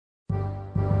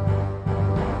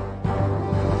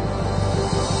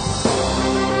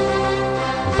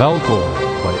Welkom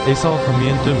by SA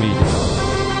Gemeente Media.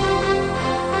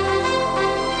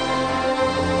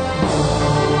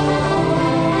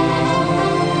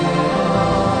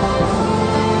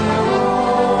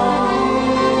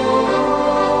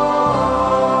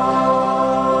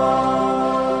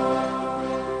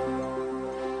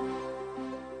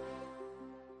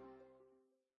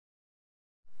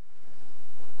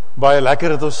 Baie lekker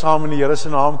dat ons saam in die Here se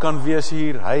naam kan wees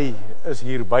hier. Hy is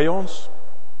hier by ons.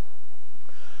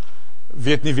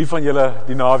 Weet nie wie van julle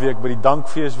die naweek by die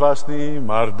dankfees was nie,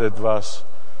 maar dit was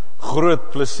groot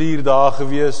plesier daar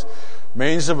gewees.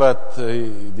 Mense wat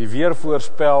die weer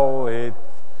voorspel het,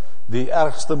 die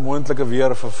ergste moontlike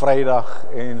weer vir Vrydag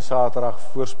en Saterdag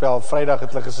voorspel. Vrydag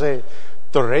het hulle gesê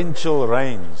torrential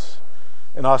rains.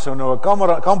 En daar sou nou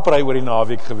 'n kampery oor die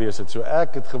naweek gewees het. So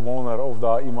ek het gewonder of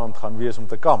daar iemand gaan wees om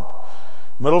te kamp.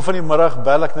 Middel van die middag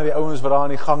bel ek na die ouens wat daar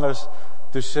aan die gang is.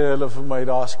 Toe sê hulle vir my,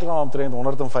 daar is klaar omtrent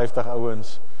 150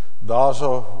 ouens daar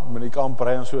so met die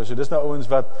kampery en so. So dis nou ouens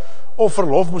wat of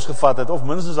verlof moes gevat het of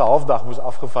minstens 'n halfdag moes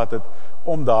afgevat het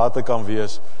om daar te kan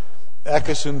wees. Ek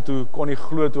is toe kon nie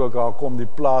glo toe ek daar kom, die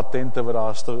plaat tente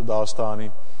wat daar staan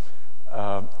nie.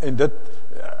 En dit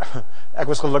ek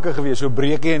was gelukkig geweest, so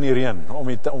breekie in die reën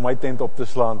om my tent op te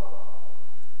slaan.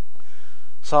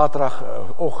 Saterdag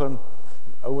oggend,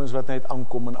 ouens wat net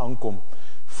aankom.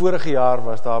 Vorige jaar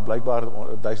was daar blykbaar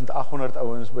 1800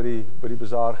 ouens by die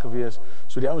bazaar gewees.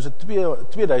 So die ouens het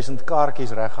 2000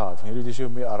 kaartjies reg gehad. Van hierdie so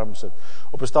op my arm sit.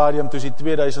 Op 'n stadium toe is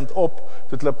 2000 op, toe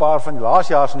het hulle 'n paar van die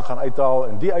laasjaars gaan uithaal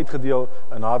en die uitgedeel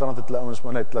en naderhand het hulle ouens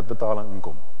maar net laat betaling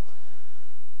inkom.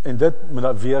 En dit moet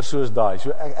dan weer soos daai. So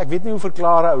ek weet nie hoe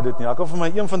verklaar ou dit nie. Ek kan vir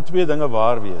my een van twee dinge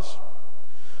waar wees.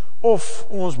 Of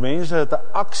ons mense het 'n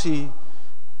aksie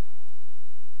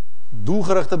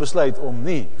doelgerigte besluit om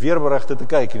nie weerberigte te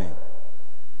kyk nie.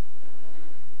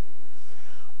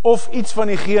 Of iets van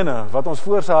diegene wat ons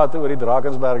voorsate oor die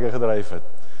Drakensberge gedryf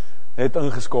het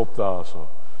ingeskop daarso.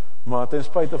 Maar ten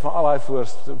spyte van al daai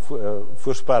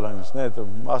voorspellings, net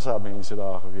 'n massa mense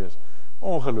daar gewees.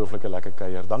 Ongelooflike lekker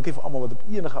kuier. Dankie vir almal wat op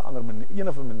enige ander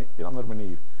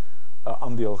manier 'n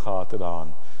aandeel gehad het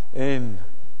daaraan. En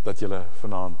dat julle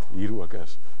vanaand hier ook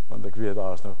is. Want ek weet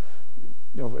daar is nou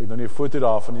ek nou nie 'n foto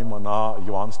daarvan nie, maar na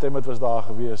Johan Stemmet was daar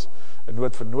gewees, 'n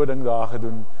noodvernoding daar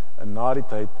gedoen, en na die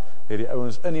tyd het die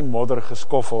ouens in die modder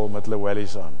geskoffel met hulle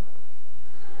wellies aan.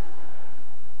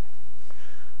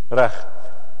 Reg.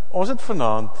 Ons het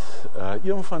vanaand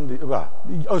een van die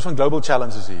ouens van Global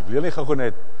Challenge is hier. Wil julle nie gou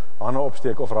net hande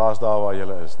opsteek of raas daar waar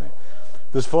julle is nie.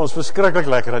 Dis vir ons verskriklik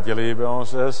lekker dat julle hier by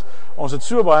ons is. Ons het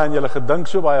so baie aan julle gedink,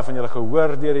 so baie van julle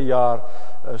gehoor deur die jaar,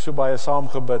 so baie saam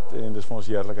gebid, en dis vir ons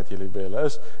heerlik dat julle by julle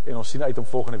is, en ons sien uit om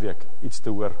volgende week iets te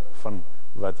hoor van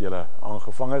wat julle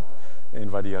aangevang het, en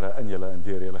wat die Here in julle en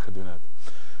deur julle gedoen het.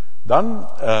 Dan,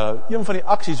 een van die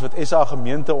aksies wat SA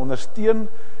Gemeente ondersteun,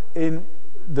 en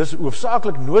dis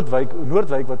hoofsaaklik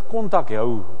Noordwyk wat kontak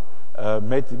hou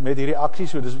met hierdie aksie,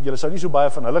 so julle sou nie so baie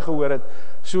van hulle gehoor het,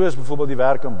 soos byvoorbeeld die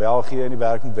werk in België en die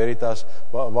werk in Veritas,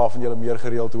 waarvan julle meer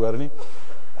gereeld hoor nie.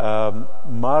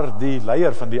 Maar die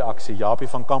leier van die aksie, Japie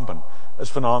van Kampen,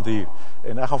 is vanaand hier,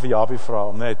 en ek gaan vir Japie vra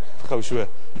om net gou so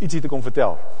ietsie te kom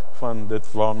vertel van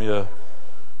dit waarmee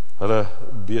hulle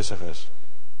besig is.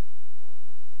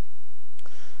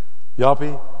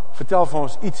 Japie, vertel vir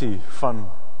ons ietsie van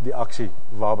die aksie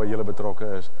waarby julle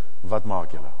betrokke is. Wat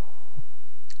maak julle?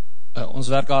 Ons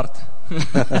werk hard.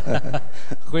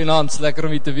 Goeienaand, lekker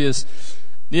om hier te wees.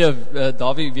 Nee,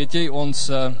 Dawie, weet jy, ons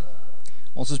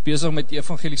is besig met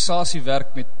evangelisasiewerk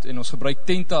en ons gebruik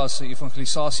tente as 'n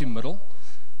evangelisasiemiddel.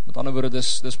 Met ander woorde,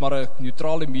 dis maar 'n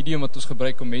neutrale medium wat ons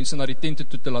gebruik om mense na die tente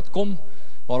toe te laat kom,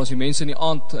 waar ons die mense in die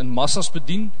aand in massas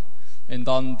bedien, en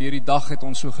dan deur die dag het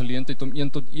ons so geleentheid om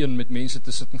 1-tot-1 met mense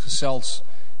te sit en gesels,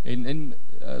 en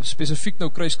spesifiek nou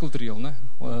kruiskultureel, né?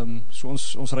 So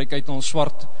ons reik uit na ons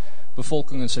swart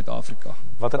bevolking in Suid-Afrika.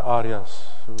 Watter areas?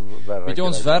 Weet jy,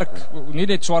 ons werk, nie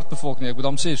net swart bevolking nie, ek moet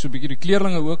dan sê, so 'n bietjie die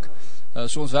kleerlinge ook,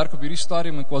 so ons werk op hierdie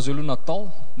stadium in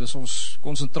KwaZulu-Natal, dis ons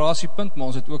konsentrasiepunt, maar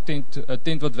ons het ook 'n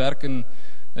tent wat werk in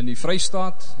die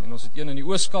Vrystaat, en ons het een in die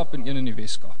Oos-Kaap en een in die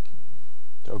Wes-Kaap.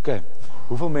 Okay.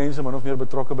 Hoeveel mense min of meer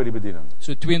betrokke by die bediening?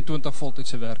 So 22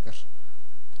 voltydse werkers.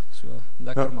 So,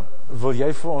 lekker man. Wil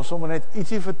jy vir ons sommer net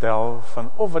ietsie vertel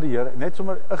van of wat die Here, net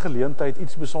sommer 'n geleentheid,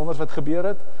 iets besonders wat gebeur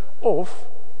het, of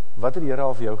wat het die Here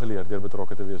al vir jou geleer deur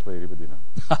betrokke te wees by hierdie bediening?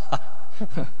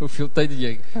 Hoeveel tyd het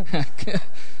jy?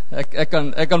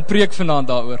 Ek kan preek vanaand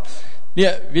daaroor.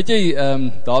 Nee, weet jy,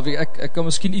 Dawie, ek kan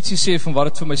miskien ietsie sê van wat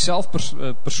dit vir myself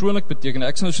persoonlik beteken.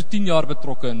 Ek is nou so 10 jaar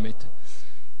betrokke in met.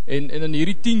 En in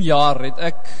hierdie 10 jaar het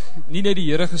ek nie net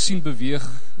die Here gesien beweeg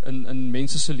in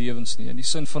mense se lewens nie, in die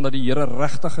sin van dat die Here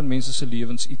regtig in mense se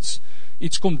lewens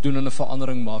iets kom doen en 'n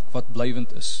verandering maak wat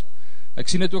blywend is. Ek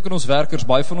sien dit ook in ons werkers,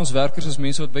 baie van ons werkers is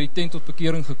mense wat by die tent tot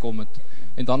bekering gekom het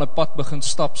en dan 'n pad begin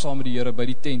stap saam met die Here by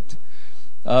die tent.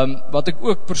 Wat ek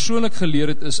ook persoonlik geleer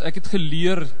het is, ek het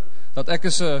geleer dat ek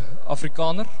is 'n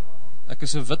Afrikaner, ek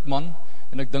is 'n wit man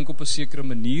en ek dink op 'n sekere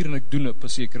manier en ek doen op 'n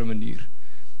sekere manier.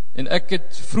 En ek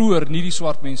het vroeër nie die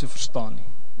swart mense verstaan nie.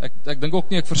 Ek dink ook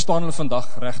nie ek verstaan hulle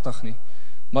vandag regtig nie,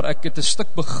 maar ek het 'n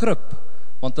stuk begrip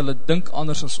want hulle dink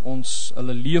anders as ons,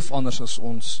 hulle leef anders as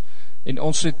ons. En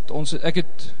ek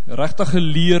het regtig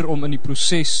geleer om in die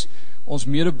proses ons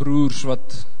medebroers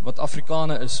wat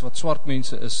Afrikane is, wat swart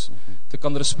mense is, te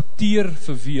kan respekteer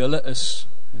vir wie hulle is.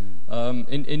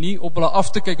 En nie op hulle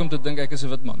af te kyk om te dink ek is 'n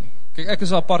wit man nie. Kyk, ek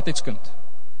is 'n apartheidskind.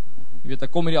 Jy weet,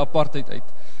 ek kom uit die apartheid uit.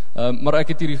 Maar ek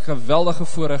het hierdie geweldige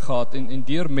voorreg gehad en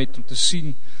deur met om te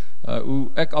sien hoe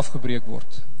ek afgebreek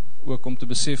word. Ook om te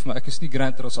besef, maar ek is nie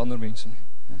granter as ander mense nie.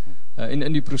 En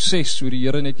in die proses, hoe die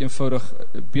Here net eenvoudig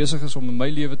besig is om in my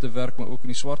lewe te werk, maar ook in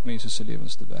die swart mense se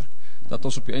lewens te werk. Dat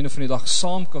ons op die einde van die dag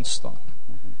saam kan staan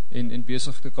en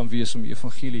besig te kan wees om die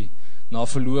evangelie na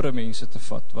verlore mense te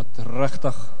vat, wat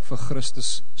regtig vir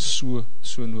Christus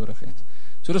so nodig het.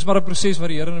 So dis maar 'n proses waar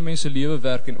die Here in mense lewe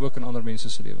werk en ook in ander mense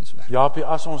se lewens werk. Jaapie,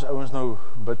 as ons ouens nou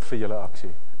bid vir julle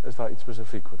aksie, is daar iets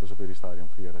spesifiek wat ons op hierdie stadium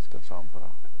vir die Here kan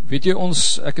saampraat? Weet jy,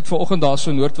 ek het vanoggend daar so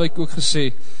in Noordwyk ook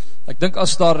gesê, ek dink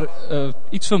as daar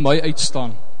iets vir my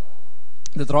uitstaan,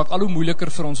 dit raak al hoe moeiliker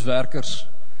vir ons werkers,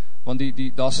 want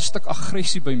daar's 'n stuk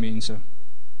aggressie by mense.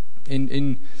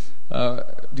 En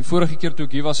die vorige keer toe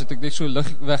ek hier was, het ek net so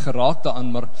ligweg geraak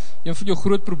daaraan, maar een van jou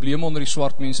groot probleme onder die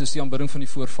swart mense is die aanbidding van die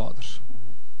voorvaders.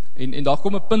 En daar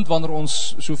kom 'n punt wanneer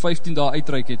ons so 15 dae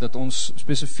uitreik het, dat ons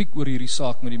spesifiek oor hierdie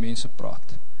saak met die mense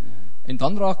praat. En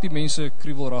dan raak die mense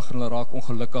kriebelrag en hulle raak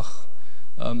ongelukkig.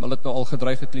 Hulle het nou al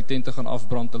gedreig het die tente gaan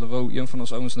afbrand. Hulle wou een van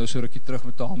ons ouens nou so rukkie terug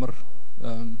met 'n hamer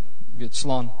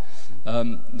slaan.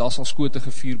 Daar's al skote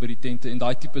gevuur by die tente en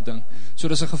daai tipe ding. So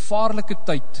dis 'n gevaarlike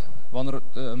tyd wanneer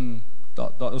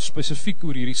daar spesifiek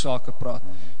oor hierdie sake praat.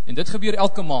 En dit gebeur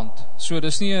elke maand. So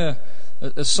dis nie 'n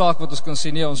saak wat ons kan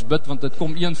sê nee, ons bid want dit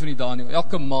kom een van die dae nie.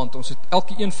 Elke maand,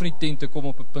 elke een van die tente kom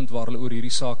op 'n punt waar hulle oor hierdie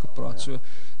sake praat. So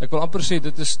ek wil amper sê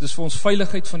dis vir ons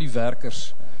veiligheid van die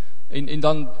werkers. En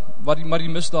dan maar die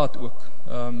misdaad ook.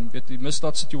 Weet die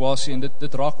misdaadsituasie en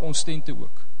dit raak ons tente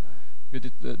ook.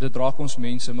 Weet dit raak ons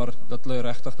mense, maar dat hulle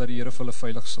regtig dat die Here vir hulle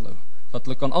veilig sal hou. Dat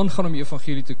hulle kan aangaan om die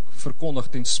evangelie te verkondig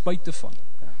ten spyte van.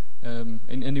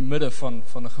 En in die midde van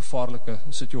 'n gevaarlike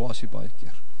situasie baie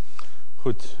keer.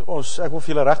 Goed, ek wil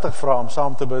vir julle regtig vra om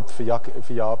saam te bid vir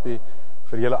Jaapie,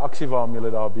 vir julle aksie waarom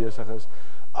julle daar besig is.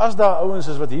 As daar ouens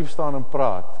is wat hier staan en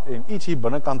praat en iets hier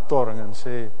binnekant torring en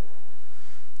sê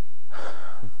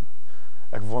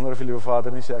ek wonder of die Liewe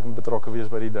Vader nie sê ek moet betrokke wees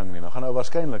by die ding nie. Dan gaan nou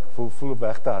waarskynlik voel op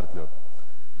weg te hardloop.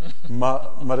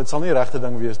 Maar dit sal nie regte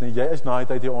ding wees nie. Jy is na die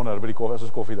tyd hier onder by die koffie as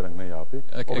ons koffie drink, nee Jaapie?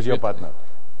 Of is jy op pad nou?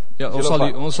 Ja,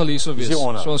 ons sal hier so wees.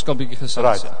 So ons kan bietjie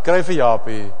gesels. Right. Kry vir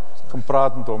Jaapie, gaan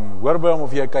praat met hom. Hoor by hom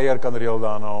of jy 'n kuier kan reël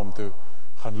daarna om toe.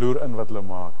 Gaan loer in wat hulle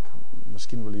maak.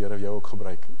 Miskien wil die Here jou ook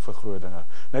gebruik vir groot dinge.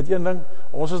 Net een ding,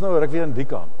 ons is nou ruk weer aan die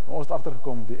kant. Ons het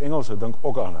agtergekom die Engelse dink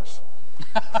ook anders.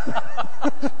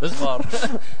 Dis waar.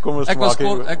 Kom ons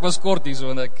ek was kort hier so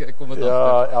en ek kom dit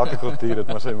ja, elke kultuur het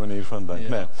maar sy manier van dink,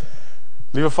 nee.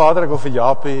 Liewe Vader, ek wil vir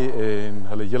Jaapie en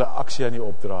hulle hele aksie aan U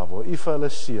opdra. Wil U vir hulle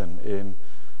seën en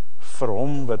vir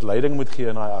hom wat leiding moet gee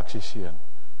in daai aksie seën.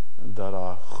 Dat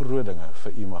daar groot dinge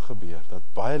vir U mag gebeur, dat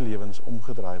baie lewens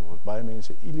omgedraai word, baie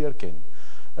mense U leer ken.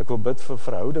 Ek wil bid vir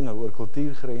verhoudinge oor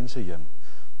kultuurgrense heen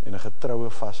en 'n getroue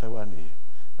vashou aan U.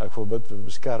 Ek wil bid vir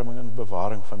beskerming en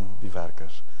bewaring van die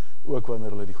werkers, ook wanneer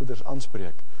hulle die goeders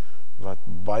aanspreek wat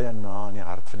baie na in die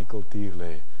hart van die kultuur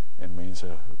lê en mense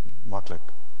maklik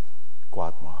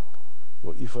kwaad maak.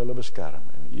 Wil U vir hulle beskerm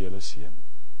en U hulle seën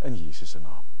in Jesus se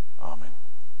naam. Amen.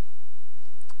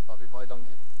 Baie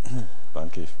dankie.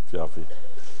 Dankie, Jaapie.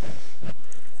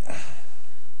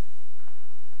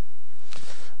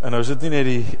 En nou is dit nie net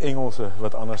die Engelse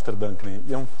wat anders ter dink nie.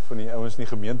 Een van die ouens in die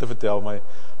gemeente vertel my,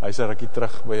 hy's 'n rukkie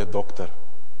terug by 'n dokter.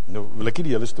 Nou wil ek nie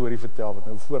die hele storie vertel wat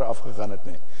nou vooraf gegaan het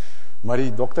nie. Maar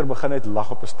die dokter begin net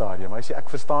lag op 'n stadium. Hy sê ek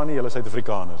verstaan nie julle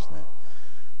Suid-Afrikaners nie.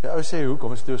 Die ou sê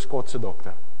hoekom? Is dit 'n Skotse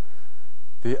dokter?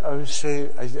 Die ou sê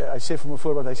hy sê vir my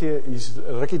voorbeeld, hy sê hier's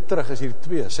 'n rukkie terug is hier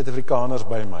 2 Suid-Afrikaners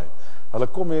by my. Hulle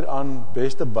kom hier aan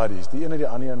beste buddies. Die een het die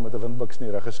ander een met 'n windbuks in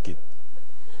die rug geskiet.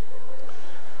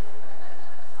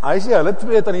 Hy sê hulle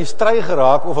 2 het aan die stry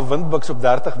geraak of 'n windbuks op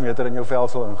 30 meter in jou vel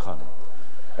sal ingaan.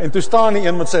 En toe staan die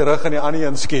een met sy rug en die ander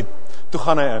een skiet. Toe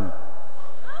gaan hy in.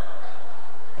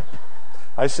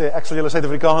 Hy sê, ek sal julle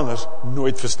Suid-Afrikaners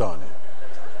nooit verstaan nie.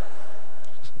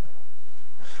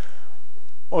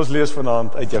 Ons lees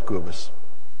vanaand uit Jakobus.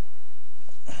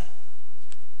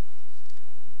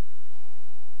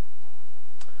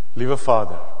 Liewe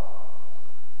Vader,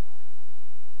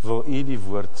 wil U die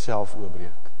woord self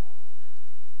oopbreek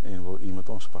en wil U met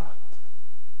ons praat.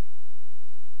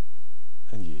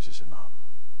 In Jesus se naam.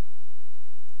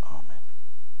 Amen.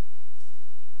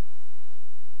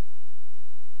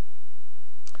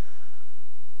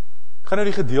 Ek gaan nou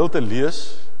die gedeelte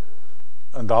lees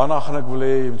en daarna gaan ek wil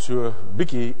hê jy moet so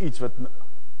bietjie iets wat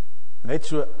net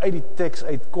so uit die teks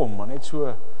uitkom, maar net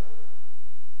so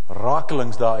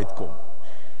rakelings daar uitkom.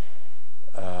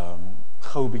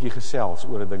 Gou 'n bietjie gesels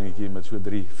oor 'n dingetjie met so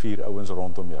 3-4 ouens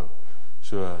rondom jou.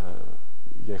 So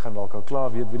jy gaan dalk al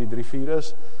klaar weet wie die 3-4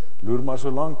 is. Loer maar so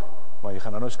lank, maar jy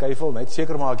gaan nou skuifel, net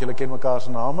seker maak julle ken mekaar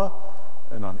se name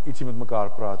en dan ietsie met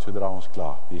mekaar praat sodra ons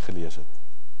klaar hier gelees het.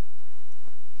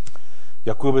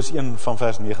 Jakobus 1 van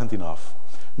vers 19 af.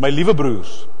 My liewe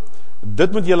broers,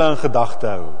 dit moet julle in gedagte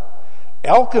hou.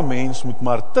 Elke mens moet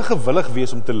maar te gewillig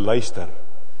wees om te luister,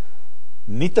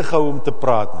 nie te gou om te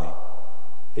praat nie,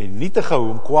 en nie te gou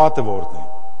om kwaad te word nie.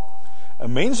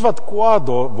 'n Mens wat kwaad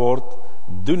word,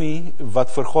 doen nie wat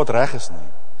vir God reg is nie.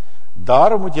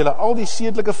 Daarom moet julle al die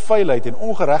sedelike vuilheid en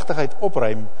ongeregtigheid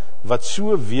opruim, wat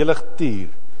so welig tier,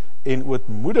 en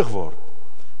ootmoedig word.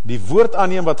 Die woord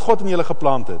aanneem wat God in julle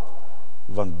geplant het,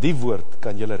 want die woord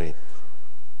kan julle red.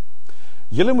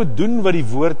 Julle moet doen wat die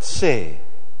woord sê,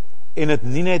 en het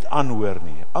nie net aanhoor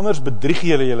nie, anders bedrieg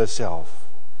julle julleself.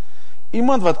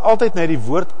 Iemand wat altyd net die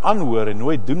woord aanhoor en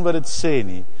nooit doen wat dit sê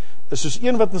nie, is soos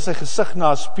een wat in sy gesig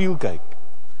na 'n spieël kyk.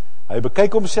 Hy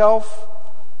bekyk homself,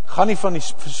 gaan nie van die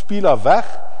spieël af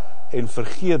weg en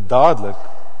vergeet dadelik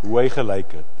hoe hy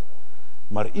gelyk het.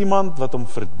 Maar iemand wat hom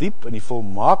verdiep in die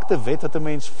volmaakte wet wat 'n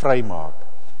mens vrymaak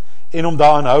en hom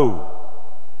daaraan hou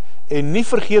en nie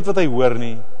vergeet wat hy hoor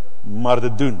nie, maar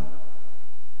dit doen,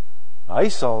 hy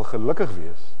sal gelukkig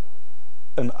wees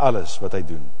in alles wat hy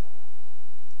doen.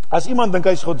 As iemand dink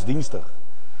hy is godsdienstig,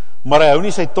 maar hy hou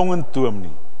nie sy tong in toom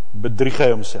nie, bedrieg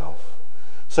hy homself.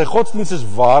 Sy godsdienst is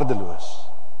waardeloos.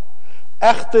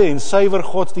 Egte en suiwer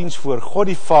godsdienst voor God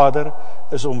die Vader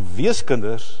is om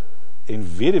weeskinders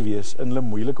en weduwees in hulle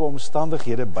moeilike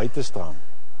omstandighede by te staan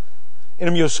en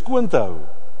om jou skoon te hou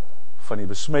van die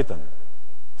besmetting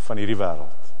van hierdie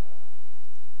wêreld.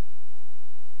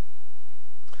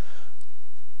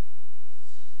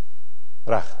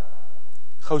 Reg.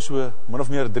 Gou so min of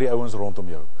meer 3 ouens rondom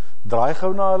jou. Draai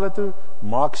gou na hulle toe,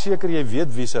 maak seker jy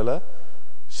weet wie's hulle,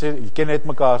 sê jy ken net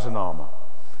mekaar se name.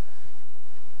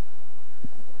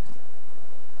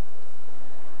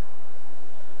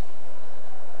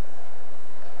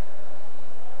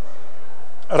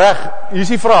 Reg, hier is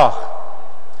die vraag.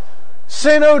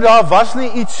 Sê nou daar was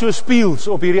nie iets so spieëls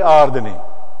op hierdie aarde nie.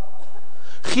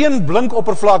 Geen blink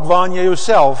oppervlak waarin jy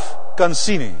jouself kan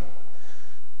sien nie.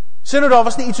 Sê nou daar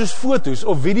was nie iets soos foto's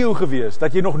of video gewees,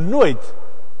 dat jy nog nooit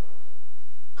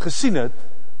gesien het,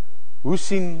 hoe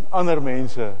sien ander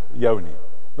mense jou nie.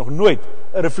 Nog nooit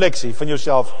 'n refleksie van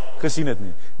jouself gesien het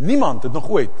nie. Niemand het nog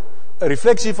ooit 'n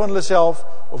refleksie van hulle self,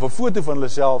 of 'n foto van hulle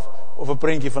self, of 'n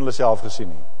prentjie van hulle self gesien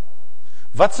nie.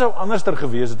 Wat sou anderster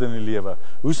gewees het in die lewe?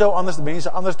 Hoe sou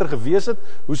mense anderster gewees het?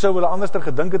 Hoe sou hulle anderster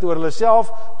gedink het oor hulle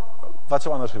self? Wat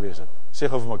sou anders gewees het? Sê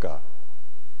gou vir mekaar.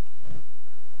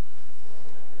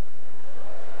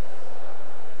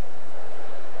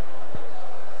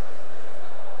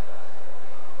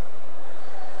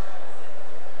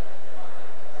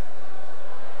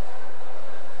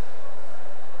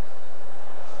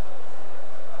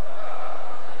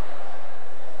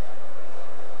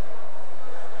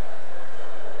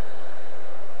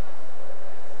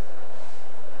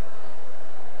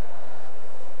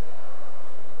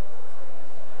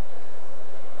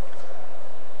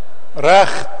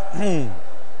 Reg.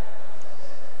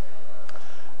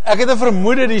 Ek het 'n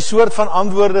vermoede die soort van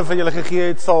antwoorde wat julle gegee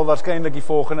het sal waarskynlik die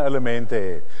volgende elemente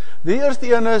hê. Die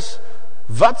eerste een is,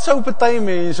 wat sou party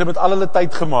mense met al hulle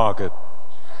tyd gemaak het?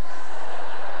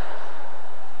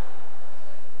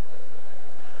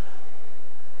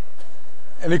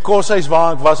 En die koshuis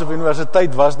waar ek was op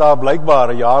universiteit was daar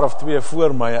blykbaar 'n jaar of 2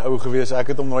 voor my 'n ou gewees. Ek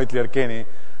het hom nooit leer ken nie.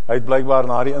 Hy het blykbaar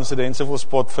na die insident soveel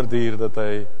spot verduur dat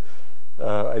hy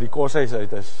uit die koshuis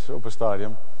uit is op 'n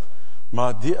stadium.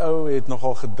 Maar die ou het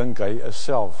nogal gedink hy is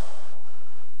self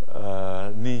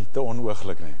nie te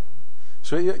onooglik nie.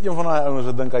 So een van daai ouens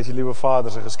wat dink hy is die liewe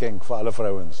Vader se geskenk vir alle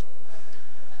vrouens.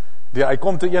 Hy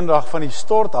kom toe eendag van die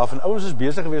stort af en ouens is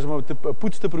besig gewees om 'n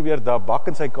poets te probeer daar bak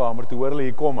in sy kamer. Toe hoor hulle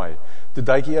hier kom hy. Toe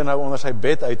duik hy een nou onder sy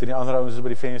bed uit en die ander ouens is by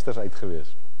die vensters uit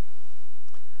gewees.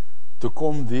 Toe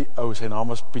kom die ou, sy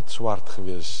naam is Piet Swart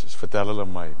gewees, vertel hulle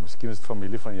my, miskien is het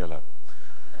familie van julle.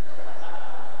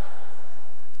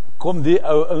 Kom die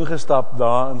ou ingestap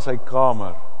daar in sy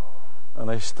kamer, en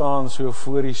hy staan so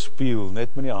voor die spieël,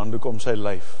 net met die handdoek om sy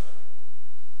lyf.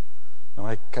 En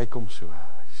hy kyk hom so,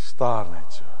 hy staar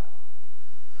net so.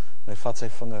 En hy vat sy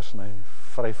vingers en hy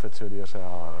vryf het so deur sy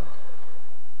hare.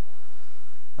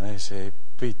 En hy sê,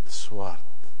 Piet Swart,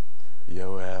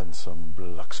 jou handsome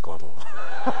blikskottel.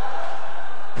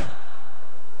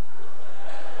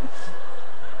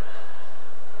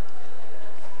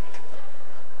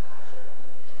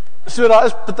 So daar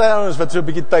is party ouens wat so 'n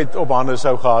bietjie tyd op hande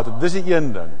sou gehad het. Dis die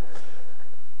een ding.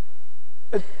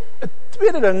 'n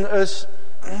tweede ding is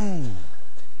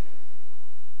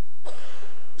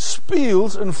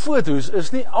spieëls en foto's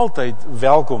is nie altyd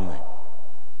welkom nie.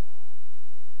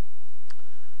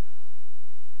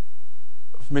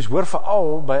 Mens hoor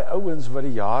veral by ouens wat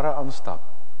die jare aanstap,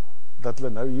 dat hulle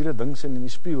nou hier 'n ding sien in die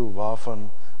spieël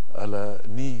waarvan hulle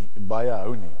nie baie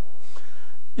hou nie.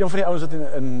 Een van die ouens wat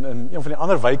in een van die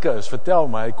ander wyke is, vertel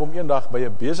my, hy kom eendag by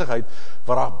 'n besigheid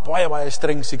waar daar baie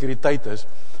streng sekuriteit is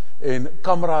en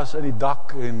kameras in die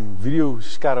dak en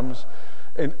videoskerms,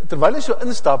 en terwyl hy so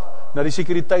instap na die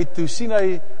sekuriteit toe, sien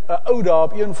hy 'n ou daar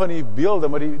op een van die beelde,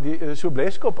 maar die so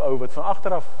bleskop ou wat van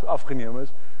agteraf afgeneem is.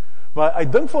 Maar hy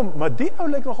dink vir hom, maar die ou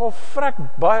lyk nogal vrek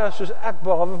baie soos ek,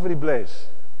 behalwe vir die bles.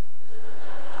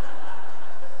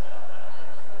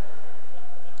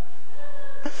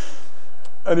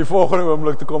 In die volgende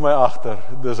oomblik toe kom hy agter,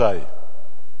 dis hy.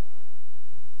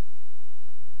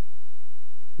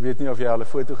 Weet nie of jy al 'n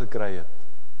foto gekry het,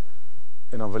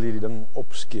 en dan wil jy die ding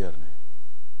opskeer nie.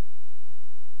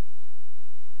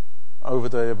 Ou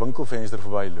wat hy 'n winkelvenster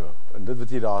verbyloop, en dit wat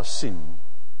jy daar sien,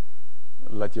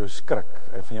 laat jou skrik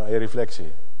van jou eie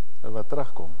refleksie wat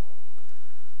terugkom.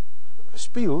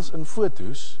 Spieëls en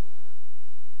foto's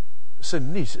se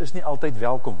nuus is nie altyd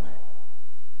welkom nie.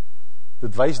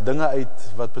 Dit wys dinge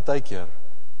uit wat partykeer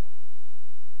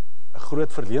 'n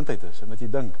groot verleentheid is, en dat jy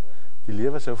dink die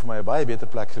lewe sou vir my 'n baie beter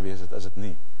plek gewees het as dit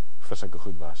nie vir sulke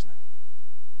goed was nie.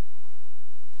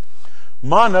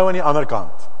 Maar nou aan die ander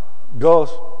kant,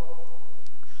 girls,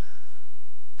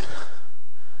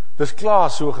 dis klaar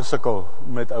so gesukkel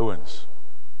met ouens.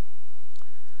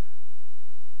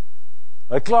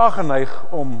 Hy klaar geneig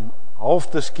om half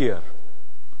te skeer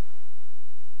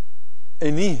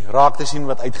en nie raak te sien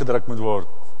wat uitgedruk moet word.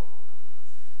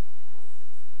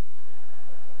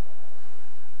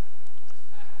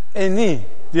 En nie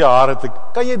die hare te...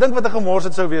 Kan jy dink wat 'n gemors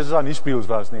het sou wees as daar nie spieëls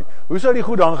was nie? Hoe sou die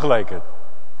goed dan gelyk het?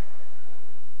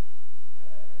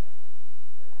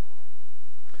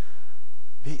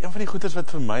 Een van die goeders wat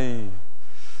vir my,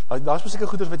 daar's seker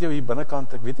goeders wat jou hier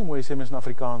binnekant, ek weet nie mooi sê mens in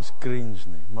Afrikaans cringe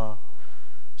nie, maar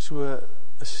so 'n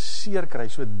seer kry,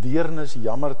 so deernis,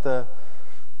 jammerte,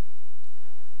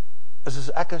 is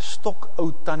as ek 'n stok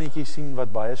ou tannetjie sien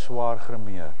wat baie swaar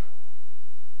grimeer.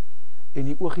 En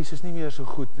die oogies is nie meer so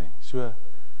goed nie. So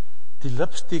die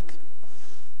lipstiek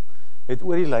het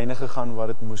oor die lyne gegaan wat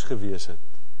dit moes gewees het.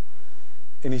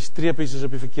 En die streepies is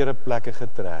op die verkeerde plekke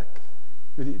getrek.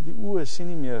 Die oë sien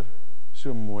nie meer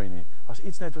so mooi nie. As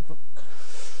iets net wat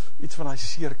iets van daai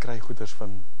seer kry goeders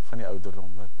van die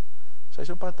ouderdom. Sy is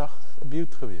op 'n dag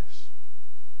abused gewees.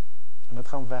 En dit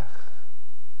gaan weg.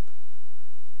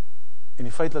 En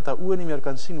die feit dat haar oë nie meer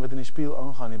kan sien wat in die spieël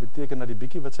aangaan, nie beteken dat die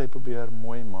bietjie wat sy probeer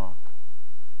mooi maak,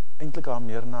 eintlik haar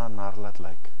meer na 'n nar laat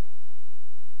lyk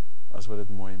as wat dit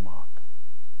mooi maak.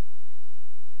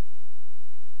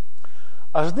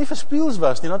 As dit nie vir spieëls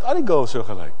was nie, dan het al die girls so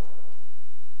gelyk.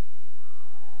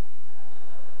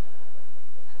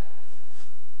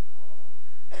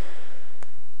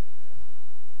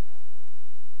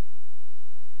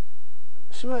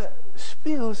 So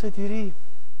spieëls het hierdie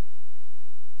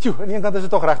aan die ene kant is dit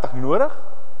toch regtig nodig,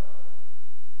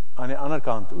 aan die ander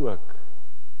kant ook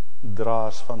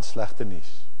draers van slegte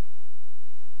nuus.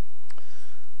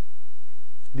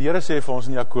 Die Here sê vir ons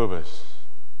in Jakobus,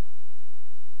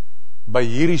 by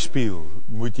hierdie spieël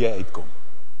moet jy uitkom.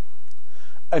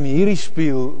 In hierdie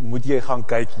spieël moet jy gaan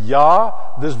kyk. Ja,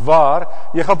 dis waar,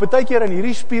 jy gaan partykeer in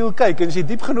hierdie spieël kyk, en as jy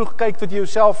diep genoeg kyk tot jy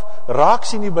jouself raak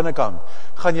sien die binnekant,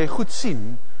 gaan jy goed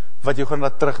sien wat jou gaan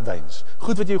laat terugdeins.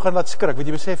 Goed wat jou gaan laat skrik, wat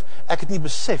jy besef, ek het nie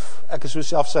besef, ek is so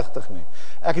selfsugtig nie.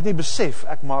 Ek het nie besef,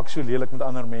 ek maak so lelik met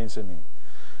ander mense nie.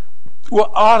 O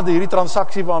aarde, hierdie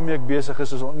transaksie waarmee ek besig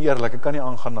is oneerlik, ek kan nie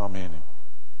aangaan daarmee nie.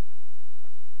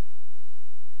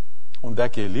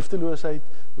 Ontdek jy liefdeloosheid,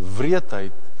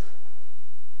 wreedheid,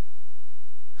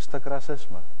 stuk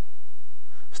rasisme,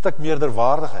 stuk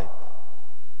meerderwaardigheid,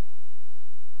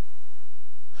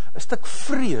 'n stuk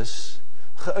vrees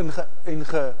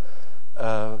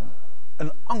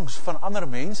in angs van ander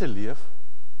mense leef,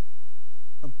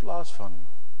 in plaas van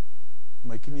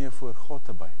my knieë voor God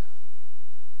te buig.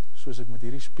 Soos ek met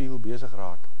hierdie spieël besig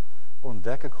raak,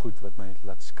 ontdek ek goed wat my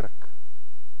laat skrik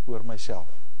oor myself.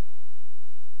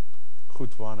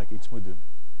 Goed waaraan ek iets moet doen.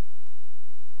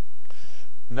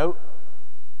 Nou,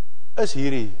 is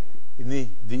hierdie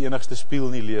nie die enigste spieël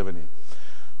in die lewe nie.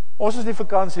 Ons is die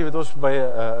vakansie, wat ons by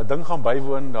 'n ding gaan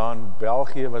bywoon, daar in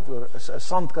België, wat oor 'n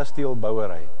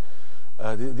sandkasteelbouery.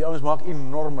 Die ouens maak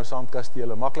enorme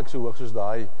sandkastele, maklik so hoog soos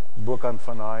daai bokant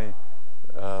van daai,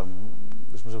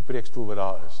 dis mos 'n preekstoel wat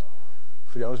daar is.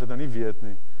 Vir die ouens wat nou nie weet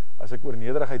nie, as ek oor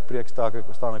nederigheid preek,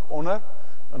 staan ek onder,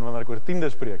 en wanneer ek oor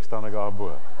tiendes preek, staan ek daar bo.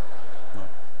 Nou.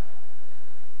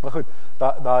 Maar goed,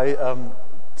 daai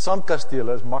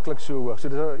sandkastele is maklik so hoog, so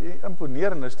dit is 'n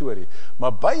imponerende storie.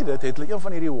 Maar by dit het hulle een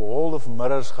van hierdie wall of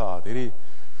mirrors gehad,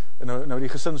 nou die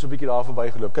gesin so 'n bietjie daar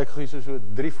verbygeloop. Kyk gou hier so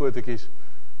 3 fotootjies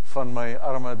van my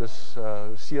arme, dis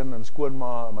seun en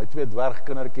skoonma, my 2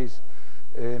 dwergkindertjies,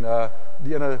 en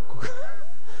die ene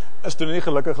is toe nie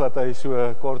gelukkig dat hy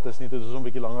so kort is nie, dit is hom 'n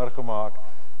bietjie langer gemaak,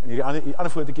 en hierdie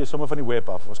ander fotootjie is sommer van die web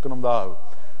af, ons kan hom daar hou.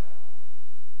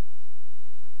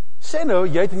 Sê nou,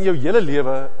 jy het in jou hele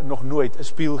lewe nog nooit 'n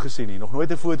spieël gesien nie, nog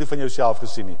nooit 'n foto van jouself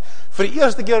gesien nie. Vir die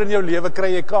eerste keer in jou lewe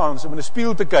kry jy kans om in 'n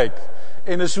spieël te kyk,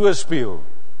 en is so 'n spieël.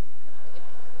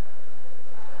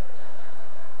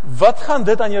 Wat gaan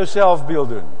dit aan jou selfbeeld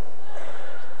doen?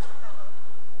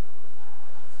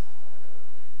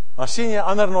 Maar sien jy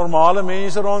ander normale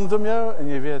mense rondom jou, en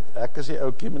jy weet, ek is die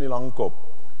ouetjie met die lang kop.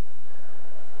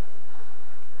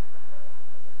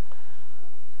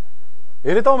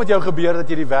 Het dit al met jou gebeur dat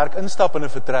jy die werk instap in 'n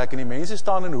vertrek en die mense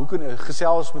staan in hoeke en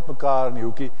gesels met mekaar in die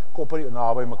hoekie, koppe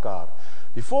naby mekaar.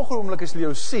 Die volgende oomblik as hulle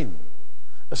jou sien,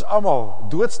 is almal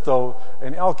doodstil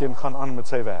en elkeen gaan aan met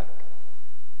sy werk.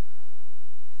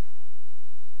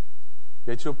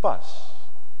 Jy het so pas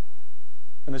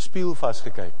in 'n spieël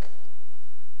vasgekyk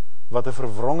wat 'n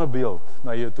verwronge beeld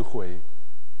na jou toe gooi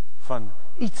van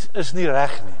iets is nie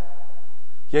reg nie.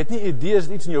 Jy het nie idee, is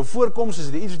dit iets in jou voorkoms, is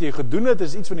dit iets wat jy gedoen het,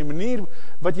 is dit iets van die manier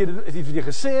wat jy, is iets wat jy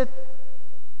gesê het,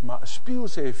 maar 'n spieël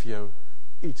sê vir jou,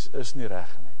 iets is nie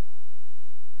reg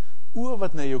nie. Oë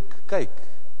wat na jou kyk,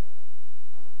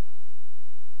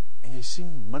 en jy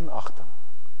sien minagting,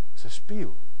 is 'n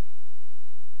spieël.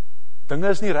 Dinge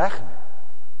is nie reg nie,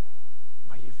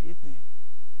 maar jy weet nie,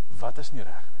 wat is nie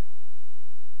reg nie.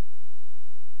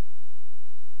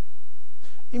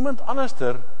 Iemand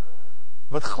anderster,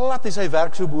 wat glad nie sy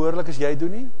werk so behoorlik as jy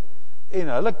doen nie, en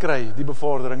hulle kry die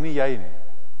bevordering, nie jy nie.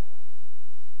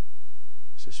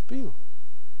 Dis 'n spieël.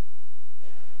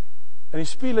 En die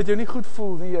spieël laat jou nie goed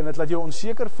voel nie, en dit laat jou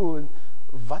onseker voel, en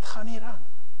wat gaan hier aan?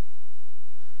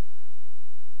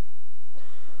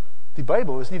 Die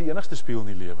Bybel is nie die enigste spieël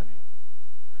in die lewe nie.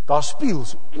 Daar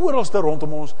spieëls oralste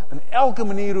rondom ons, in elke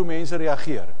manier hoe mense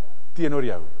reageer teenoor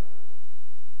jou,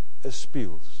 is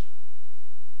spieëls.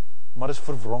 Maar dis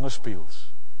verwronge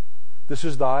spieëls. Dis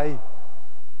soos daai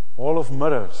wall of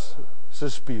mirrors se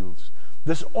spieëls.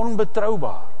 Dis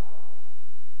onbetroubaar.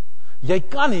 Jy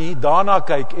kan nie daarna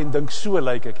kyk en dink so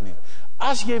lyk ek nie.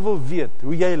 As jy wil weet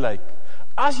hoe jy lyk,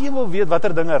 as jy wil weet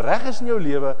watter dinge reg is in jou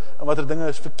lewe en watter dinge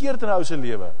is verkeerd in 'n ou se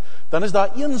lewe, dan is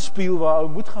daar een spieël waar ou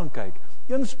moet gaan kyk.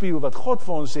 Een spieël wat God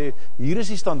vir ons sê, hier is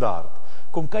die standaard.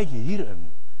 Kom kyk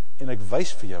hierin en ek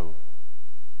wys vir jou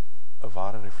 'n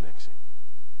ware refleksie.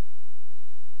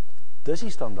 Dis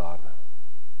die standaarde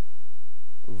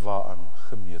waaraan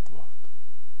gemeet word.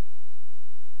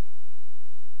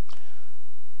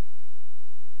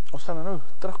 Ons gaan nou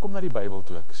terugkom na die Bybel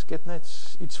toe. Ek skep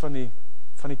net iets van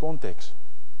die konteks.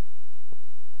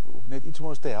 Of net iets om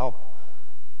ons te help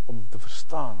om te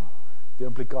verstaan die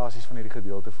implikasies van hierdie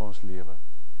gedeelte van ons lewe.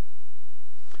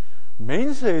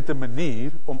 Mense het 'n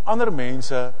manier om ander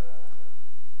mense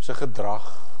se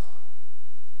gedrag,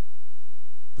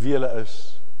 wie hulle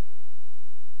is,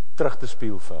 terug te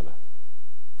spieël vir hulle.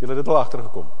 Julle het dit al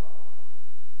agtergekom.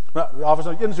 Nou, daar was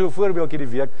nou een so 'n voorbeeldjie die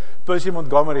week. Percy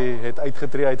Montgomery het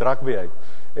uitgetree uit rugby uit.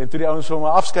 En toe die ouens hom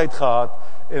 'n afskeid gehad,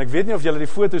 en ek weet nie of julle die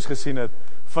foto's gesien het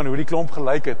van hoe die klomp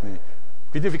gelyk het nie.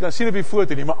 Ek weet nie of jy kan sien op die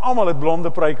foto nie, maar almal het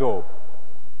blonde pruike op.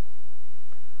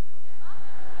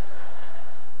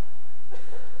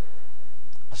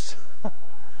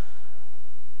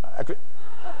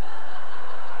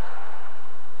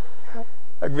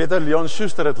 Ek weet dat Leon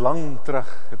Schuster het lang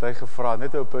terug, het hy gevra,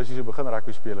 net hoe Percy so begin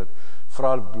rugby speel het,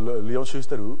 vra Leon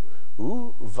Schuster,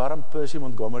 hoe warm Percy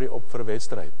Montgomery op vir 'n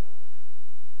wedstryd?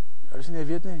 Jy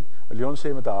weet nie, Leon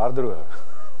sê met 'n haardroër.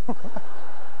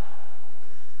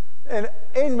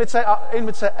 en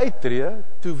met sy uittreë,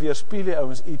 toe weerspieël die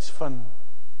ouens iets van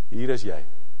Hier is jy.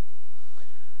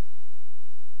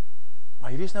 Maar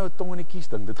hier is nou 'n tong in die kies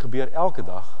ding, dit gebeur elke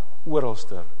dag,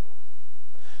 oralster.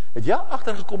 Het jy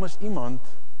agtergekom as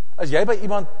jy by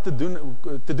iemand te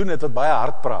doen het wat baie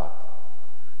hard praat,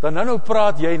 dan nou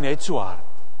praat jy net so hard.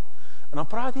 En dan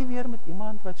praat jy weer met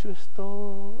iemand wat so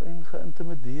stil en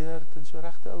geïntimideerd en so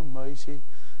regte ou muisie,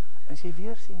 en as jy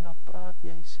weer sien, dan praat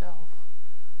jy self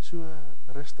so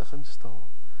rustig en stil.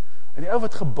 En die ou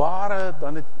wat gebare,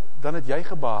 dan het jy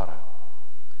gebare.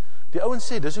 Die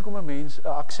ouens sê, dis hoekom 'n mens 'n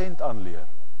aksent aanleer.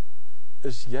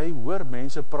 Is jy hoor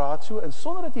mense praat so, en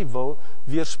sonder dat jy wil,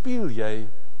 weerspieël jy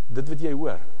dit wat jy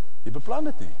hoor. Jy beplan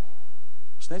dit nie.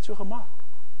 Dit is net so gemaak.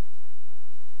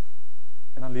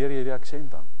 En dan leer jy die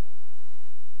aksent aan.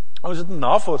 Ouens het 'n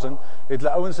navorsing, het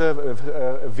hulle ouens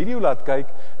 'n video laat kyk,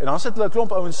 en dan sit hulle 'n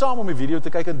klomp ouens saam om die video te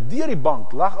kyk, en deur die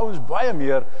bank lag ouens baie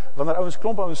meer, wanneer ouens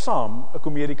klomp ouens saam 'n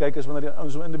komedie kyk, as wanneer die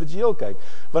ouens so individueel kyk.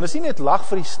 Want is nie net lag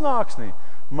vir die snaaks nie,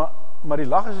 maar die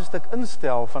lag is 'n stuk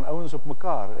instel van ouens op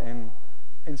mekaar,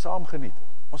 en saam geniet.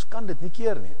 Ons kan dit nie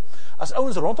keer nie. As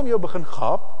ouens rondom jou begin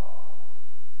gaap,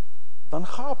 dan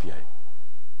gaap jy.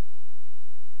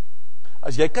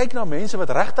 As jy kyk na mense wat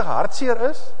regtig hartseer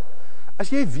is, as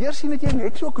jy weer sien dat jy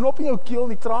net so 'n knop in jou keel, en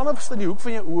die trane in die hoek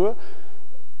van jou oë,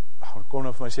 kom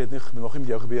nou vir my sê, het nog nie met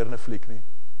jou gebeur in 'n fliek nie.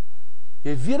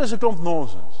 Jy weet dis 'n klomp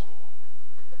nonsens.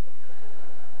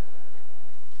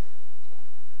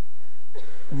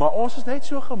 Maar ons is net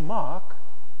so gemaak,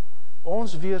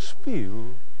 ons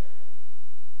weerspieël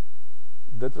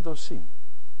dit wat ons sien.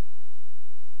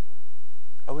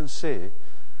 Ouens sê,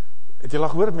 het jy al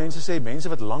gehoor mense sê, mense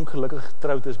wat lank gelukkig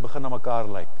getroud is, begin na mekaar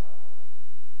lyk.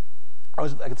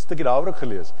 Ouens, ek het 'n stukkie daaroor ook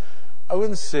gelees.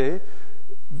 Ouens sê,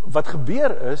 wat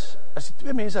gebeur is, as die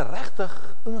twee mense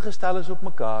regtig ingestel is op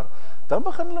mekaar, dan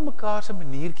begin hulle mekaar se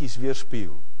maniertjies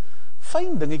weerspieël.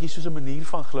 Fyn dingetjies soos 'n manier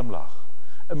van glimlag,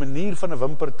 'n manier van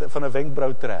 'n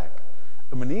wenkbrau trek,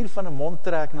 'n manier van 'n mond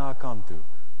trek na 'n kant toe,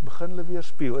 begin hulle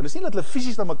weerspieël. En dis nie dat hulle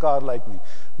fisies na mekaar lyk nie,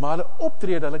 maar hulle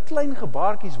optrede, hulle klein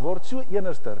gebaartjies word so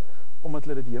enister, omdat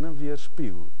hulle dit heen en weer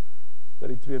spieël, dat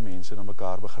die twee mense na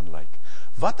mekaar begin lyk.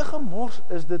 Wat 'n gemors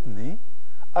is dit nie,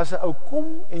 as 'n ou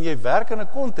kom en jy werk in 'n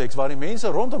konteks waar die mense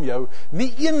rondom jou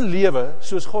nie een lewe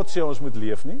soos God sê ons moet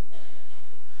leef nie,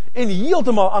 en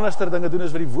heeltemal anderster dinge doen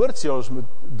as wat die woord sê ons moet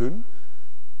doen.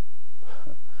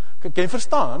 Kan jy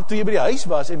verstaan, toe jy by die huis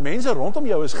was en mense rondom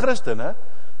jou is Christene,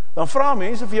 dan vra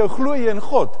mense vir jou, glo jy in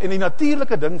God? En die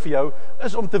natuurlike ding vir jou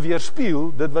is om te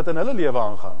weerspieël dit wat in hulle lewe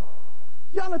aangaan.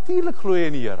 Ja, natuurlik glo jy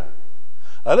in die Here.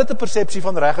 Hulle het 'n persepsie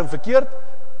van reg en verkeerd,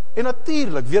 en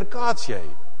natuurlik weerkaats jy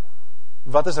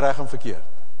wat is reg en verkeerd.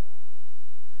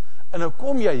 En nou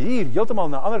kom jy hier heeltemal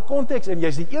in 'n ander konteks, en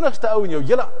jy's die enigste ou in jou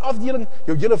hele afdeling,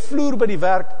 jou hele vloer by die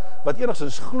werk, wat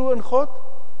enigstens glo in God.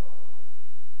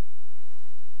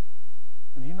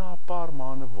 En hier na 'n paar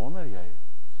maande wonder jy,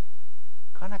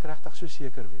 kan ek regtig so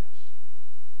seker wees?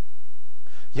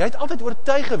 Jy het altyd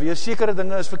oortuig gewees, sekere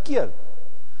dinge is verkeerd.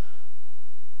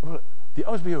 Die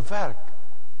ouens by jou werk,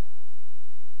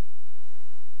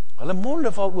 hulle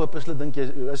monde val oop as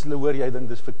hulle hoor jy dink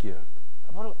dis verkeerd.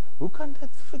 Maar hoe kan dit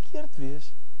verkeerd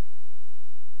wees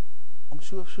om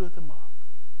so of so te maak?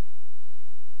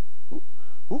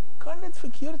 Hoe kan dit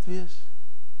verkeerd wees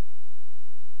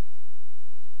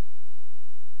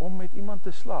om met iemand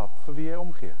te slaap vir wie jy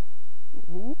omgee?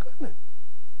 Hoe kan dit?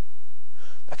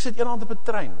 Ek sit eendag op 'n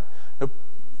trein. Nou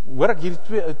hoor ek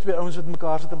hierdie twee ouens wat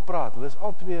mekaar sit en praat. Hulle is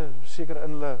al twee seker in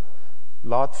hulle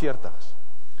laat 40's.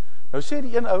 Nou sê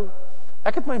die een ou,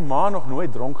 ek het my ma nog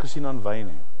nooit dronk gesien aan wyn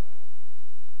nie.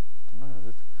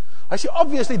 Hy sê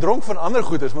obviously dronk van ander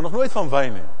goeders, maar nog nooit van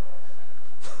wyn nie.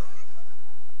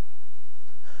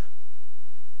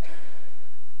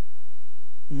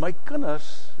 My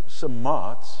kinders se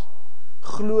maats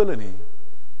glo hulle nie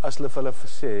as hulle vir hulle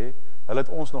sê, hulle het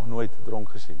ons nog nooit dronk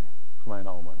gesien nie. Vir my en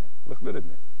Alma nie. Hulle glo dit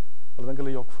nie. Hulle dink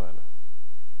hulle jok vir hulle.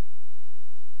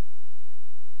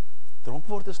 Dronk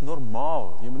word is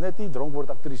normaal. Jy moet net nie dronk word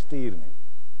agter die stuur nie.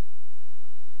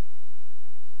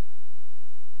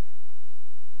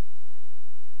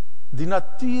 Die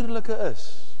natuurlike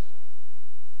is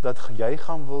dat jy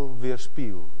gaan wil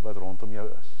weerspieël wat rondom jou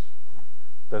is.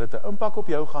 Dat dit 'n impak op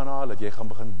jou gaan haal, dat jy gaan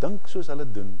begin dink soos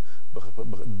hulle doen,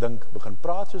 begin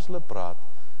praat soos hulle praat,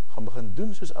 gaan begin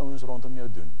doen soos ouens rondom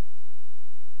jou doen.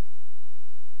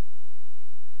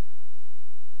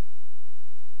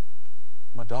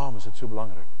 Maar daarom is dit so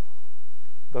belangrik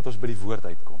dat ons by die woord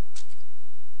uitkom.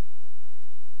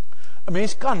 'n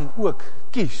Mens kan ook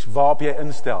kies waarop jy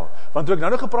instel. Want toe ek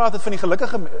nou gepraat het van die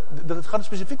gelukkige, dit gaan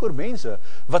spesifiek oor mense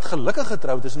wat gelukkig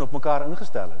getroud is en op mekaar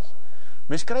ingestel is.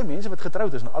 Mens kry mense wat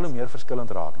getroud is en al hoe meer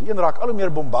verskillend raak. Die een raak al hoe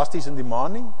meer bombasties in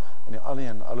demanding, en die ander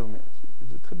een al hoe meer,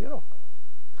 dit gebeur ook.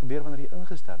 Dit gebeur wanneer jy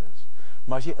ingestel is.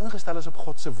 Maar as jy ingestel is op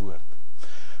God se woord,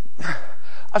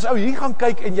 as ou hier gaan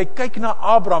kyk en jy kyk na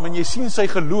Abraham en jy sien sy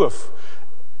geloof,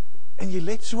 en jy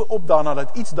let so op daarna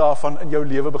dat iets daarvan in jou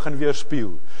lewe begin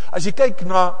weerspieël. As jy kyk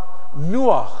na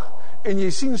Noag en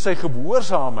jy sien sy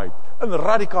gehoorsaamheid in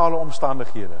radikale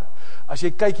omstandighede. As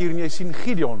jy kyk hier en jy sien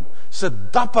Gideon se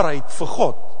dapperheid vir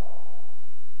God.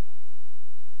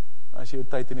 As jy jou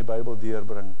tyd in die Bybel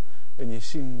deurbring en jy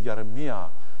sien Jeremia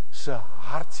se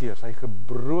hartseer, sy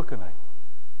gebrokenheid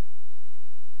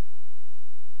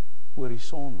oor die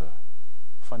sonde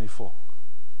van die volk.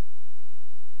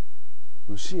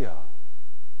 Hosea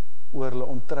oor hulle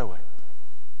ontrouheid.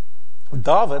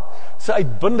 Dawid se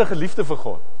uitbundige liefde vir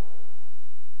God.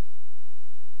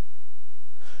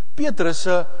 Petrus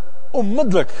se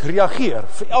onmiddellik reageer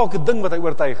vir elke ding wat hy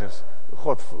oortuig is.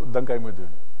 God dink hy moet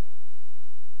doen.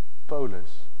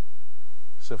 Paulus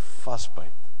se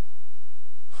vasbyt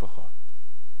vir God.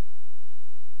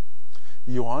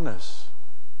 Johannes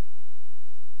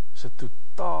se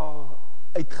totaal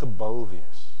uitgebul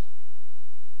wees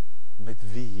met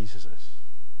wie Jesus is.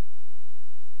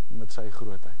 Met sy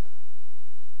grootheid.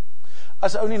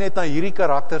 As ou nie net na hierdie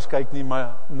karakters kyk nie,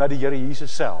 maar na die Here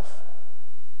Jesus self.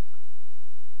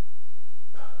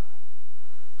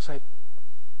 Sy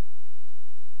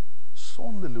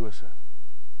sondelose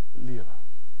lewe.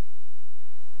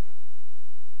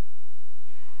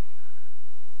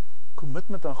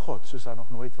 Commitment aan God, soos hy nog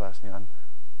nooit was nie, aan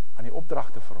die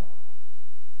opdragte vir hom.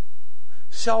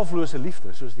 Selflose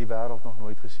liefde, soos die wêreld nog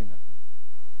nooit gesien het.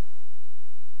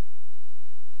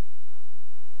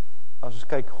 As ons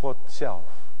kyk God self,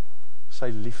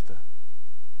 sy liefde,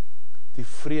 die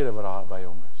vrede wat daar by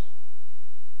hom is.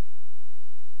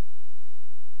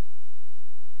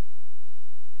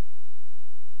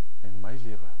 En my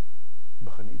lewe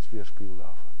begin iets weerspieël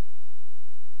daarvan.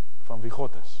 Van wie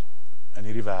God is in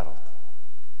hierdie wêreld.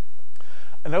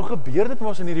 En nou gebeur dit met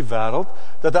ons in hierdie wêreld,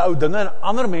 dat 'n ou dinge in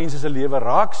ander mense se lewe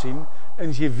raak sien, en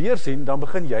as jy weer sien, dan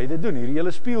begin jy dit doen, hierdie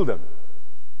hele spieelding.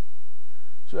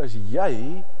 So as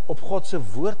jy op God se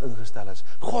woord ingestel is,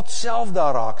 God self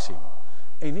daar raak sien,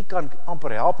 en nie kan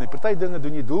amper help nie, party dinge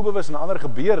doen jy doelbewus en ander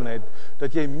gebeur net,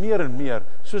 dat jy meer en meer,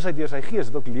 soos hy deur sy gees,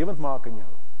 dit ook lewend maak in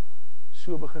jou,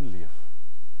 so begin leef.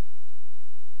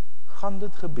 Gaan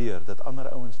dit gebeur, dat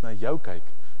ander ouens na jou kyk,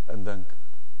 en dink,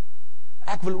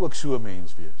 ek wil ook so 'n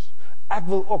mens wees, ek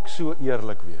wil ook so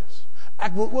eerlik wees,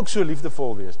 ek wil ook so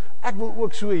liefdevol wees, ek wil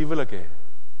ook so huwelik hê,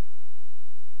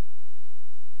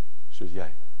 soos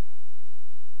jy.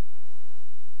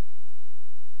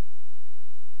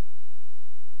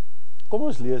 Kom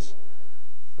ons lees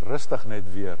rustig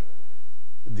net weer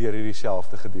deur hierdie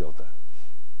selfde gedeelte.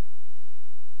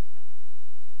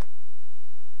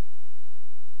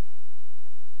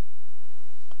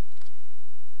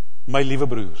 My liewe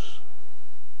broers,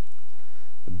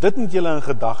 dit moet julle in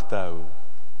gedagte hou.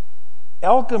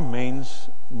 Elke mens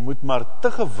moet maar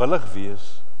te gewillig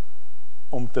wees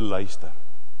om te luister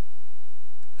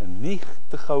en nie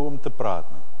te gou om te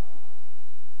praat nie.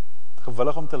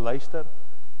 Gewillig om te luister,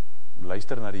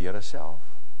 luister na die Here self,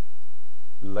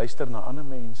 luister na ander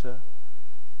mense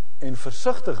en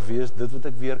versigtig wees dit wat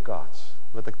ek weerkaats,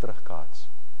 wat ek terugkaats.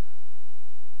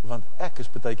 Want ek is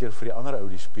baie keer vir die ander ou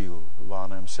die spieël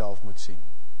waarna hy homself moet sien.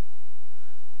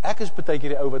 Ek is baie keer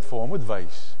die ou wat vir hom moet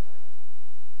wys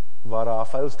waar daar 'n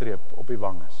vuilstreep op die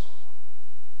wang is,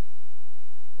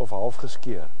 of half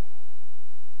geskeur,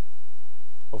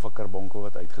 of 'n karbonkel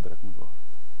wat uitgedruk moet word.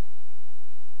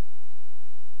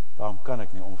 Daarom kan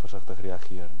ek nie onversigtig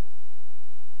reageer nie.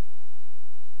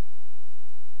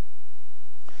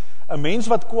 'n Mens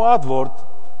wat kwaad word,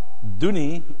 doen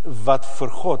nie wat vir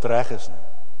God reg is nie.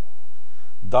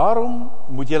 Daarom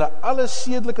moet julle alle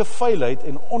sedelike vuilheid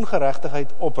en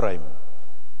ongeregtigheid opruim.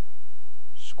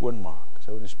 Skoonmaak. As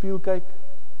jy in 'n spieël kyk,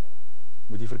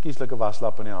 moet jy verkieslike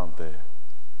waslap in die hand hê.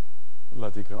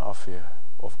 Laat jy kan afvee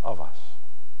of afwas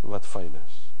wat vuil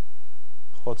is.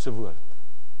 God se woord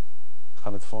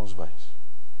gaan dit vir ons wys.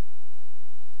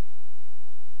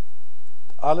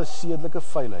 Alle sedelike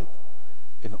vuilheid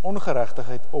en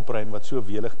ongeregtigheid opruim wat so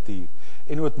welig tuur,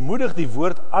 en ootmoedig die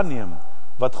woord aanneem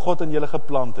wat God in julle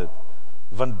geplant het,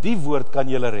 want die woord kan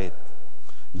julle red.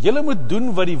 Julle moet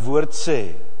doen wat die woord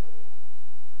sê,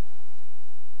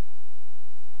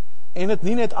 en dit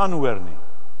nie net aanhoor nie,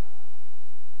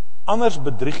 anders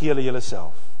bedrieg julle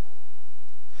julleself.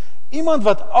 Iemand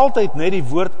wat altyd net die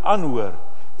woord aanhoor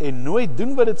en nooit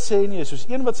doen wat dit sê nie, is soos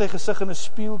een wat sy gesig in 'n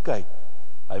spieël kyk.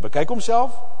 Hy bekyk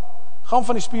homself, gaan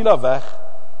van die spieël af weg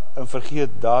en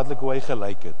vergeet dadelik hoe hy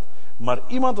gelyk het. Maar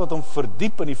iemand wat hom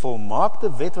verdiep in die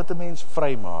volmaakte wet wat 'n mens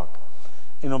vrymaak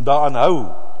en hom daaraan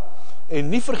hou en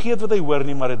nie vergeet wat hy hoor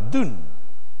nie, maar dit doen,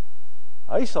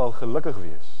 hy sal gelukkig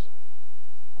wees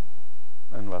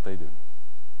in wat hy doen.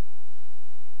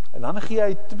 En dan gee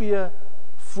hy 2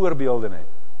 voorbeelde net.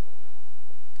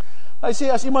 Hy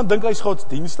sê, as iemand dink hy is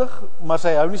godsdienstig, maar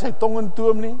sy hou nie sy tong in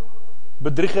toom nie,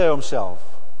 bedrieg hy homself.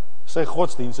 Sy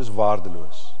godsdienst is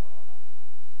waardeloos.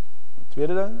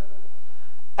 Tweede ding,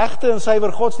 egte en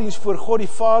suiwer godsdienst voor God die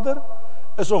Vader,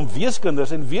 is om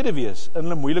weeskinders en weduwees in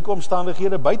hulle moeilike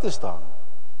omstandighede by te staan.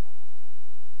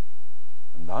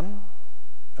 En dan,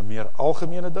 'n meer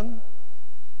algemene ding,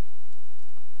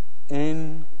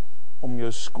 en om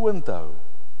jou skoon te hou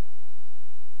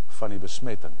van die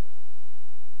besmetting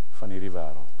van hierdie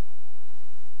wêreld.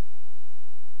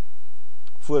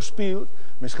 Voor spieël,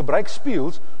 mens gebruik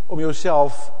spieëls om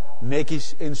jouself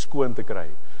netjies en skoon te kry.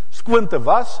 Skoon te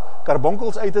was,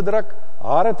 karbonkels uit te druk,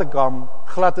 hare te kam,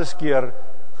 glad te skeer,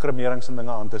 grimerings en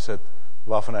dinge aan te sit,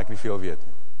 waarvan ek nie veel weet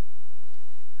nie.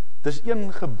 Dis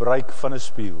een gebruik van 'n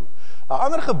spieël. 'n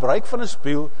Ander gebruik van 'n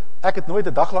spieël, ek het nooit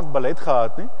 'n dag lank ballet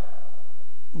gehad nie,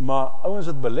 maar ouens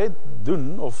wat ballet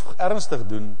doen, of ernstig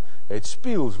doen, het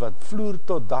spieëls wat vloer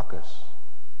tot dak is.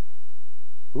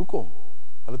 Hoekom?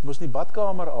 Hulle het mos in die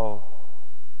badkamer al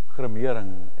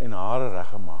grimering en hare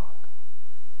reggemaak.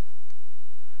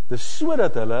 Dis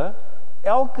sodat hulle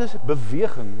elke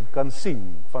beweging kan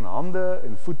sien, van hande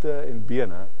en voete en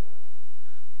bene,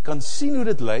 kan sien hoe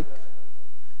dit lyk,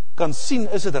 kan sien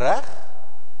is dit reg,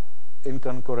 en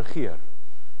kan korrigeer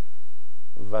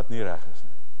wat nie reg is nie.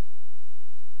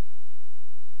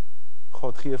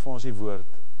 God gee vir ons die woord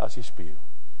as die spieël.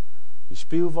 Die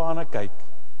spieël waarna kyk.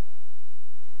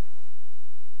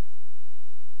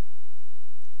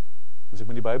 As ek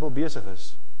met die Bybel besig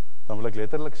is, dan wil ek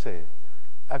letterlik sê,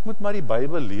 ek moet maar die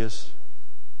Bybel lees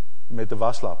met 'n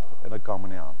waslap en 'n kam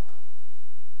in die hand.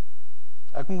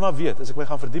 Ek moet maar weet, as ek my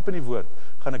gaan verdiep in die woord,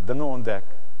 gaan ek dinge ontdek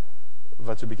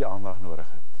wat so 'n bietjie aandag nodig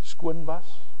het. Skoon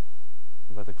was,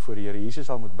 wat ek voor die Here Jesus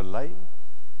al moet bely,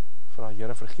 vra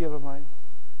Here vergewe my,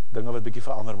 dinge wat bietjie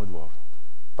verander moet word,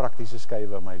 praktiese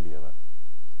skuwe in my lewe.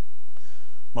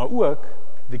 Maar ook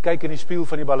die kyk in die spieël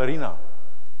van die ballerina.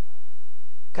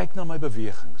 Kyk na my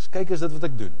bewegings, kyk is dit wat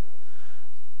ek doen.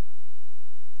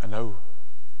 En nou,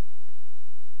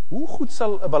 hoe goed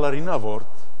sal 'n ballerina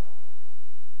word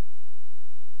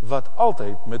wat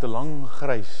altyd met 'n lang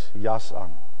grys jas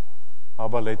aan haar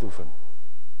ballet oefen?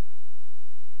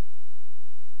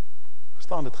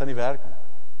 Verstaan, dit gaan nie werk nie.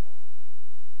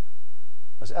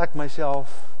 As ek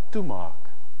myself toemaak,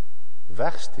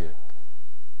 wegsteek,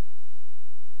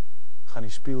 gaan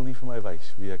die spieël nie vir my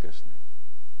wys wie ek is nie.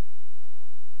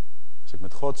 As ek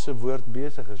met God se woord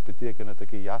besig is, beteken dat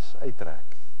ek die jas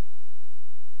uittrek.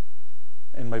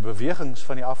 En my bewegings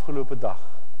van die afgelope dag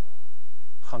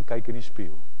gaan kyk in die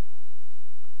spieël.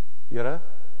 Here,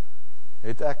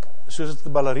 het ek, soos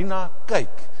 'n ballerina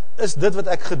kyk, is dit wat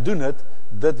ek gedoen het,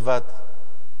 dit wat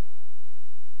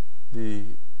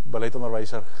die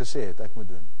balletonderwyser gesê het, ek moet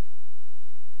doen.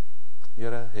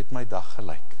 Here, het my dag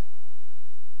gelyk,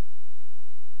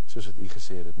 soos wat U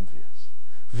gesê het, dit moet wees.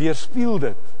 Weerspieël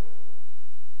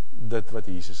dit wat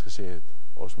Jesus gesê het,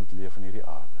 ons moet leef in hierdie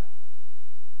aarde.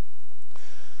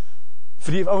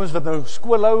 Vir die ouens wat nou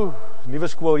skool hou, nuwe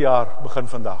skooljaar begin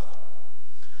vandag.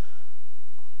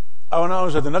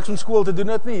 Ouens wat niks met skool te doen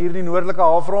het nie, hier in die noordelike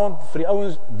halfrond, vir die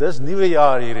ouens, dis nuwe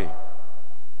jaar hierdie.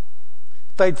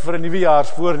 Tyd vir 'n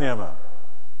nuwejaarsvoorneme.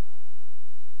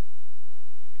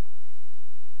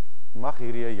 Mag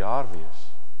hierdie 'n jaar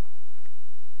wees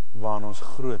waarin ons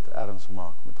groot erns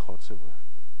maak met God se woord.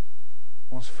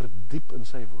 Ons verdiep in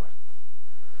sy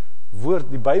woord.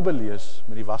 Die Bybel lees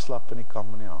met die waslap en die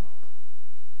kam in die hand.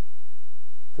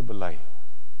 Te bely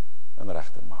en reg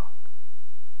te maak.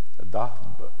 'n dag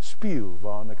spieël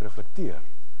waarin ek reflekteer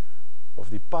of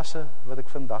die passe wat ek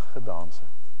vandag gedans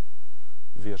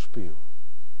het, weerspieël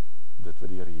dit wat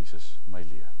die Here Jesus my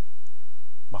leer.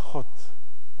 Maar God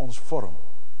ons vorm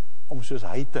om soos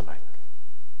hy te lyk,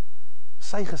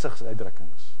 sy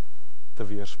gesigsuitdrukkings te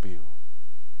weerspieël,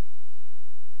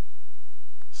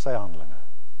 sy handelinge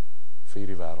vir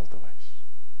hierdie wêreld te wys.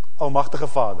 Almagtige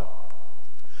Vader,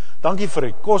 dankie vir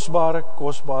U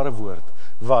kosbare woord,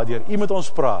 waardeur U met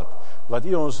ons praat, wat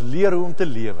U ons leer hoe om te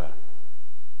lewe,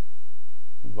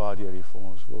 waardeur U vir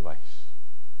ons wil wys,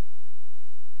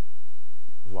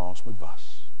 waar ons moet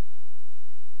was.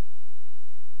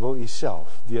 Wil U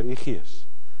self, deur U Gees,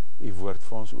 U woord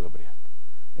vir ons oopbreek,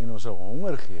 en ons 'n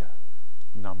honger gee,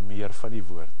 na meer van die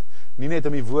woord. Nie net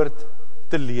om die woord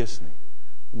te lees nie,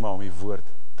 maar om die woord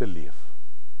te leef.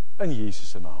 in Jesus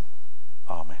se naam.